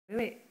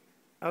Wait.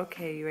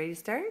 Okay, you ready to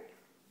start?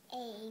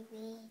 A,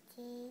 B,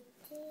 C,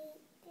 D,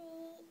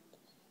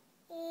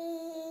 E,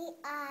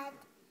 F,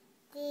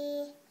 G,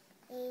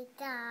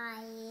 H,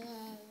 I,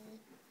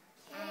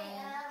 J,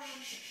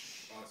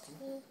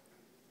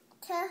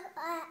 K,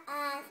 L,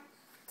 M,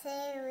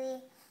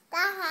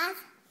 N,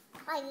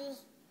 O, P,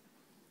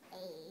 A,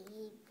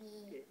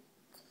 B,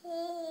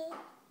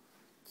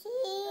 C,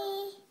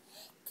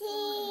 D,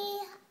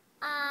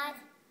 R,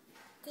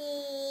 D,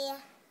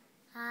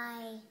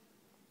 I,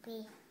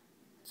 B,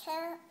 Q,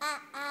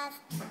 R,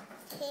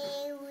 T,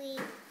 V,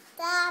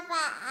 W,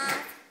 X,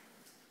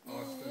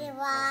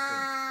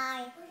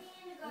 Y.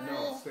 No,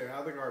 stay out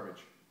of the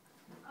garbage.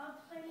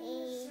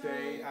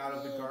 Stay out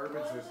of the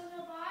garbage.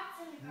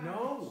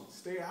 No,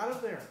 stay out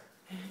of there.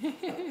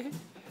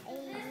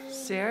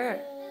 Sarah.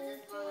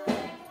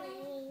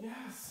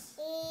 Yes.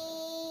 E,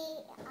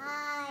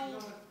 I,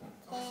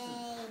 J,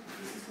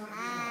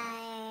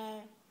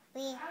 I,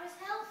 B,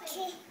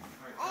 K,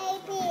 A,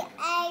 B,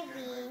 A, B,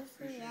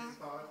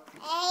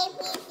 A,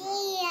 B, C,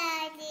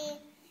 I, D,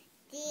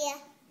 D,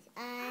 I,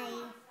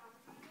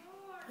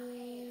 B,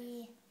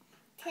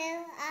 Q,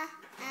 R,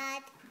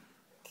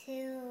 Q,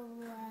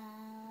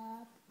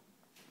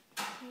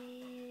 P,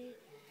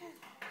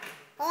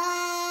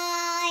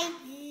 Y,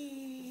 Z.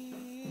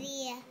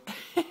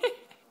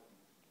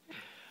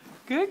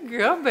 Good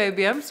girl,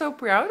 baby. I'm so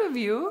proud of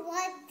you.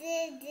 What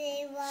did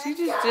they want? She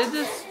just did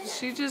this.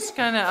 She just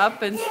kind of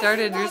up and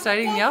started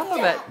reciting the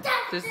alphabet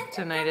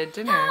tonight at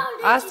dinner.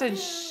 Austin,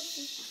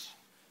 shh.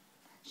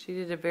 She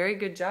did a very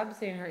good job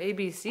saying her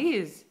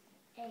ABCs.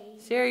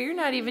 Sarah, you're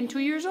not even 2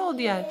 years old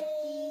yet.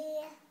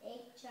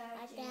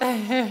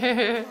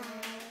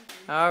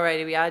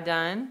 Alrighty, we are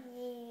done.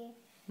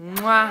 Mwah.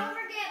 Don't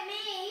forget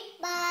me.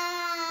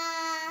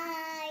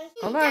 Bye.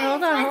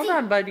 Hold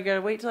on, bud. You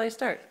gotta wait till I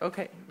start.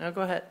 Okay, now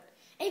go ahead.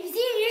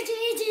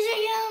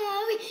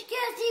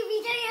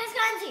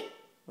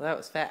 Well, that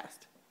was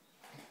fast.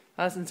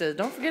 Austin says,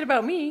 don't forget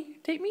about me.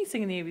 Take me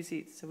singing the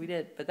ABCs. So we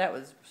did, but that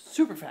was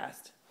super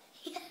fast.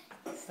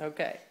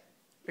 Okay.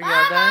 Are you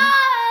all done?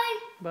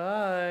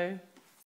 Bye. Bye.